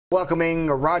Welcoming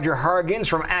Roger Hargens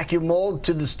from Accumold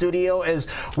to the studio as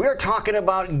we're talking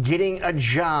about getting a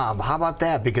job. How about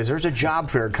that? Because there's a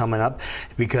job fair coming up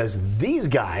because these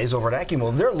guys over at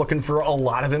Accumold, they're looking for a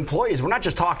lot of employees. We're not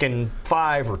just talking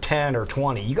 5 or 10 or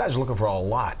 20. You guys are looking for a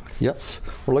lot. Yes.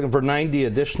 We're looking for 90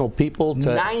 additional people.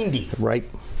 90? Right.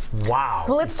 Wow.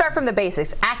 Well, let's start from the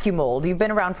basics. Accumold, you've been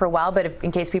around for a while, but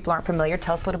in case people aren't familiar,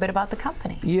 tell us a little bit about the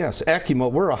company. Yes,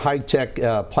 Accumold, we're a high-tech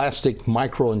plastic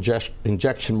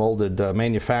micro-injection molded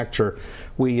manufacturer.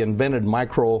 We invented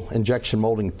micro-injection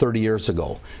molding 30 years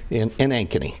ago in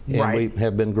Ankeny, and we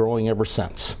have been growing ever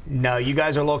since. Now, you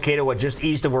guys are located, just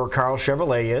east of where Carl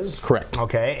Chevrolet is? Correct.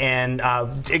 Okay, and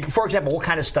for example, what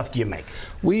kind of stuff do you make?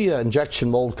 We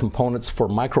injection mold components for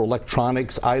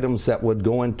microelectronics, items that would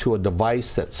go into a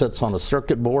device that sits on a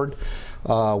circuit board.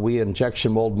 We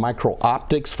injection mold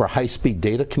micro-optics for high-speed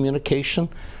data communication.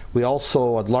 We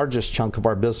also, the largest chunk of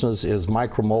our business is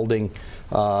micro-molding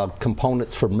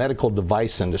components for medical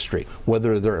device industry,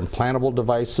 whether they're implantable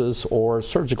devices or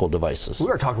surgical devices.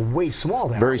 We are talking way small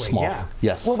there. Very small, yeah.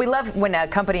 Yes. Well, we love when a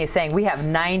company is saying we have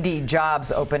 90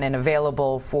 jobs open and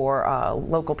available for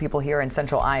local people here in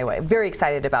central Iowa. Very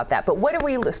excited about that. But what are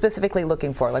we specifically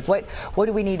looking for? Like what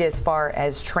do we need as far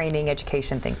as training,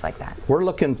 education, things like that? We're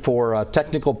looking for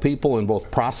technical people in both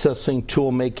processing,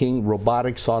 tool making,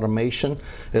 robotics, automation,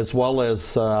 as well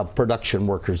as production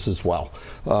workers as well.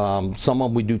 Some of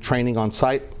them we do training on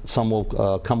site, some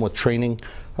will come with training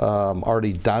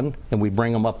already done, and we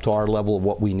bring them up to our level of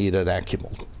what we need at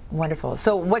Accumold. Wonderful.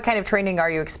 So what kind of training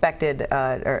are you expecting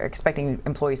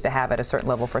employees to have at a certain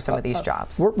level for some of these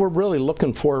jobs? We're really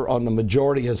looking for, on the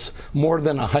majority, is more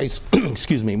than a high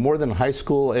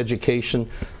school education.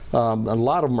 A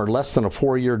lot of them are less than a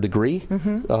 4-year degree,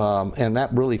 and that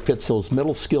really fits those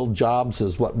middle skilled jobs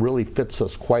is what really fits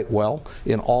us quite well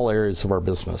in all areas of our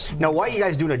business. Now, why are you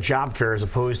guys doing a job fair as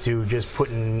opposed to just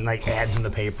putting like ads in the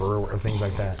paper or things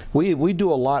like that? We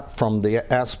do a lot from the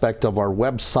aspect of our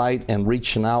website and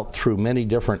reaching out through many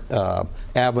different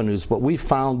avenues, but we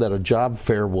found that a job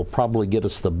fair will probably get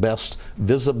us the best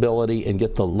visibility and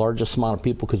get the largest amount of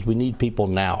people because we need people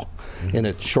now, and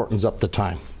it shortens up the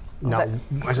time. Now, I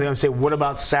was going to say, what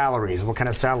about salaries? What kind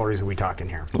of salaries are we talking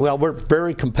here? Well, we're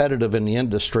very competitive in the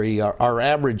industry. Our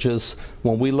averages,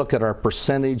 when we look at our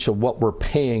percentage of what we're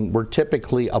paying, we're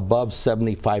typically above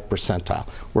 75 percentile.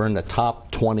 We're in the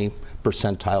top 20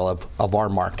 percentile of our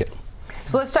market.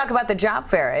 So let's talk about the job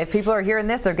fair. If people are hearing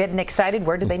this, they're getting excited,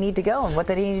 where do they need to go and what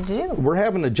do they need to do? We're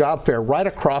having a job fair right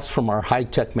across from our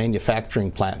high-tech manufacturing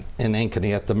plant in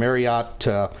Ankeny at the Marriott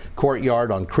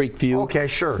Courtyard on Creekview. Okay,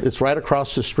 sure. It's right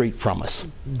across the street from us.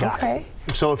 Got it.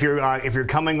 So if you're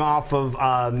coming off of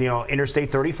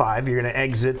Interstate 35, you're going to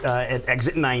exit at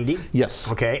exit 90.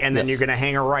 Yes. Okay, and then you're going to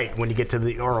hang a right when you get to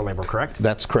the oral labor, correct?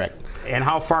 That's correct. And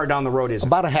how far down the road is it?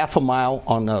 About a half a mile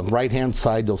on the right-hand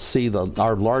side. You'll see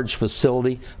our large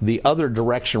facility. The other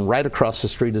direction, right across the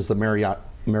street, is the Marriott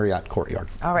Courtyard.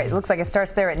 All right, it looks like it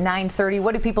starts there at 9:30.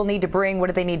 What do people need to bring? What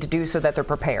do they need to do so that they're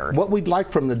prepared? What we'd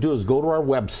like for them to do is go to our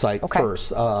website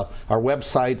first. Our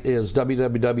website is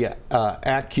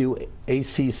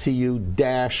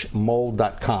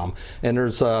www.accu-mold.com, and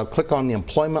there's a click on the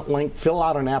employment link, fill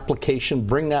out an application,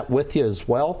 bring that with you as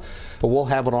well. But we'll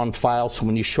have it on file, so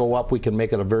when you show up, we can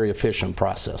make it a very efficient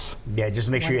process. Yeah, just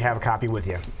make sure you have a copy with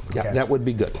you. Yeah, that would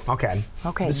be good. Okay.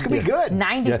 Okay. This could be good.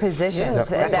 90 positions.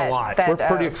 That's a lot. We're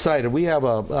pretty excited. We have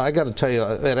I got to tell you,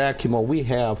 at Accumold, we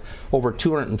have over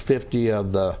 250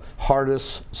 of the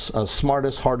hardest,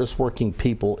 smartest, hardest working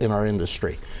people in our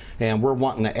industry. And we're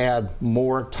wanting to add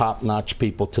more top-notch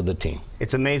people to the team.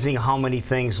 It's amazing how many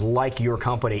things like your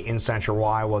company in Central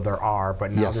Iowa there are,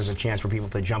 but now there's a chance for people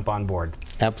to jump on board.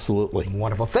 Absolutely.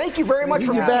 Wonderful. Thank you very much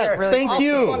for being here. Thank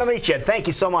you. Fun to meet you. Thank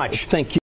you so much. Thank you.